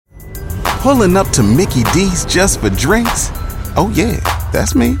Pulling up to Mickey D's just for drinks? Oh yeah,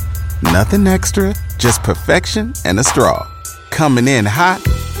 that's me. Nothing extra, just perfection and a straw. Coming in hot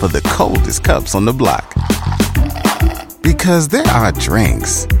for the coldest cups on the block. Because there are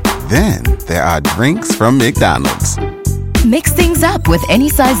drinks. Then there are drinks from McDonald's. Mix things up with any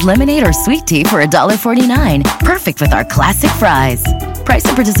size lemonade or sweet tea for $1.49. Perfect with our classic fries. Price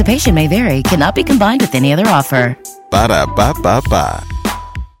and participation may vary. Cannot be combined with any other offer. Ba-da-ba-ba-ba.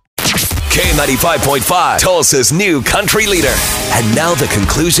 K95.5, Tulsa's new country leader. And now the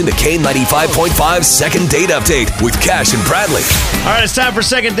conclusion to K95.5's second date update with Cash and Bradley. All right, it's time for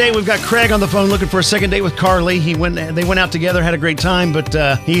second date. We've got Craig on the phone looking for a second date with Carly. They went out together, had a great time, but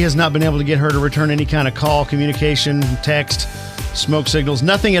he has not been able to get her to return any kind of call, communication, text, smoke signals,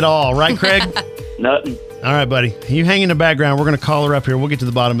 nothing at all. Right, Craig? Nothing. All right, buddy. You hang in the background. We're going to call her up here. We'll get to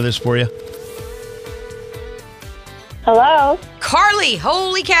the bottom of this for you. Hello? Carly,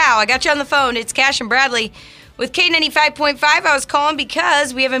 holy cow, I got you on the phone. It's Cash and Bradley with K95.5. I was calling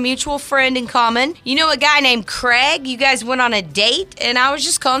because we have a mutual friend in common. You know a guy named Craig? You guys went on a date, and I was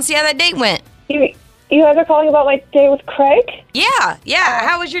just calling to see how that date went. You guys are calling about my date with Craig? Yeah.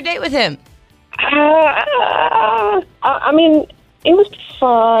 How was your date with him? I mean, it was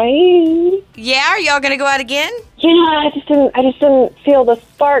fine. Yeah, are y'all gonna go out again? Yeah, I just didn't feel the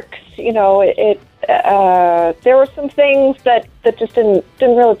sparks. You know, there were some things that just didn't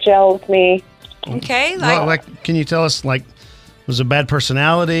really gel with me. Okay, like can you tell us, like, was it bad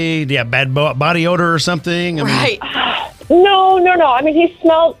personality? Do you have bad body odor or something? Right. No. I mean,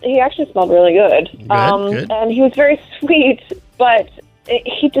 he actually smelled really good. Good. And he was very sweet, but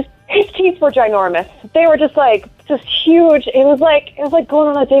his teeth were ginormous. They were just huge. It was like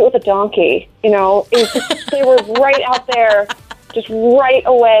going on a date with a donkey. You know, it was just, they were right out there, just right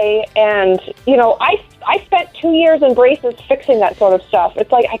away. And you know, I spent 2 years in braces fixing that sort of stuff.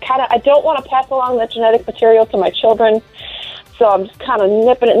 It's like I don't want to pass along that genetic material to my children, so I'm just kind of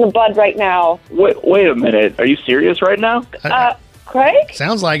nipping it in the bud right now. Wait a minute. Are you serious right now? Craig?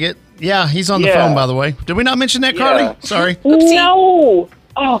 Sounds like it. Yeah, he's on the phone, by the way. Did we not mention that, Carly? Yeah. Sorry. No.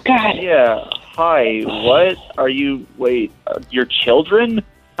 Oh, God. Yeah. Hi. What are you? Wait. Your children?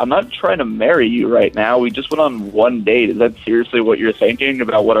 I'm not trying to marry you right now. We just went on one date. Is that seriously what you're thinking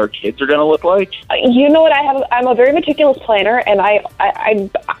about what our kids are going to look like? You know what? I'm a very meticulous planner, and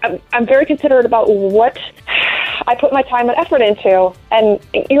I'm very considerate about what I put my time and effort into. And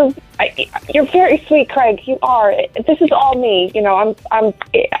you're very sweet, Craig. You are. This is all me. You know,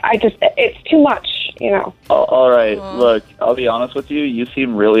 it's too much. You know. All right. Look, I'll be honest with you. You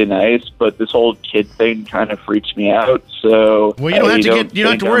seem really nice, but this whole kid thing kind of freaks me out. So well, you don't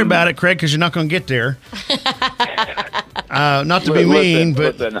have to worry about it, Craig, because you're not going to get there. Not to be mean,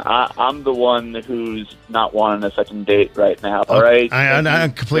 but listen, I'm the one who's not wanting a second date right now. All right. I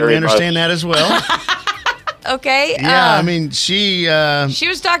completely understand that as well. Okay. Yeah, I mean, she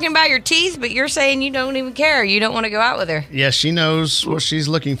was talking about your teeth, but you're saying you don't even care. You don't want to go out with her. Yeah, she knows what she's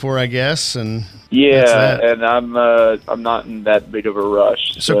looking for, I guess, and yeah, and I'm not in that big of a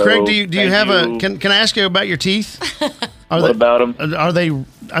rush. So Craig, do you have a? Can I ask you about your teeth? About them? Are they?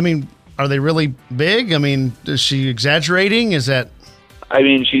 I mean, are they really big? I mean, is she exaggerating? Is that? I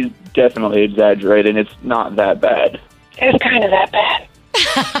mean, she's definitely exaggerating. It's not that bad. It's kind of that bad.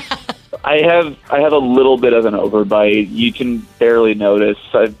 I have a little bit of an overbite. You can barely notice.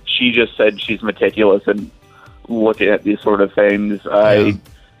 She just said she's meticulous and looking at these sort of things. I'm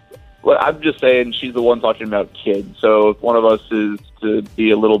just saying she's the one talking about kids. So if one of us is to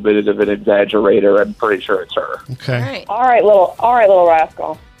be a little bit of an exaggerator, I'm pretty sure it's her. Okay. All right, little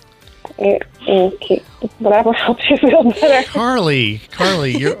rascal. Whatever helps you feel better. Carly,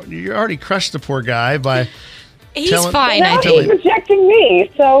 you already crushed the poor guy by. He's fine. Now he's rejecting me,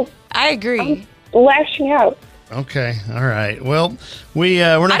 so I agree. I'm lashing out. Okay, all right. Well,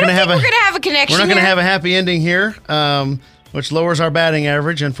 we're not going to have a connection. We're not going to have a happy ending here, which lowers our batting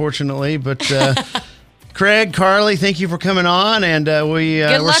average, unfortunately. But Craig, Carly, thank you for coming on, and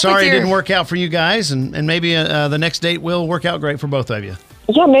we're sorry it didn't work out for you guys, and maybe the next date will work out great for both of you.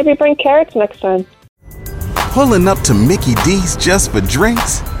 Yeah, maybe bring carrots next time. Pulling up to Mickey D's just for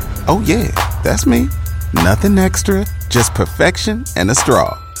drinks? Oh yeah, that's me. Nothing extra, just perfection and a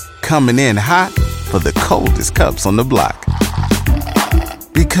straw. Coming in hot for the coldest cups on the block.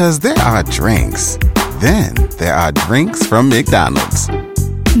 Because there are drinks. Then there are drinks from McDonald's.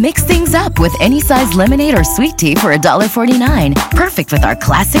 Mix things up with any size lemonade or sweet tea for $1.49. Perfect with our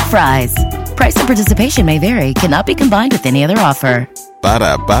classic fries. Price and participation may vary. Cannot be combined with any other offer.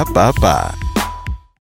 Ba-da-ba-ba-ba.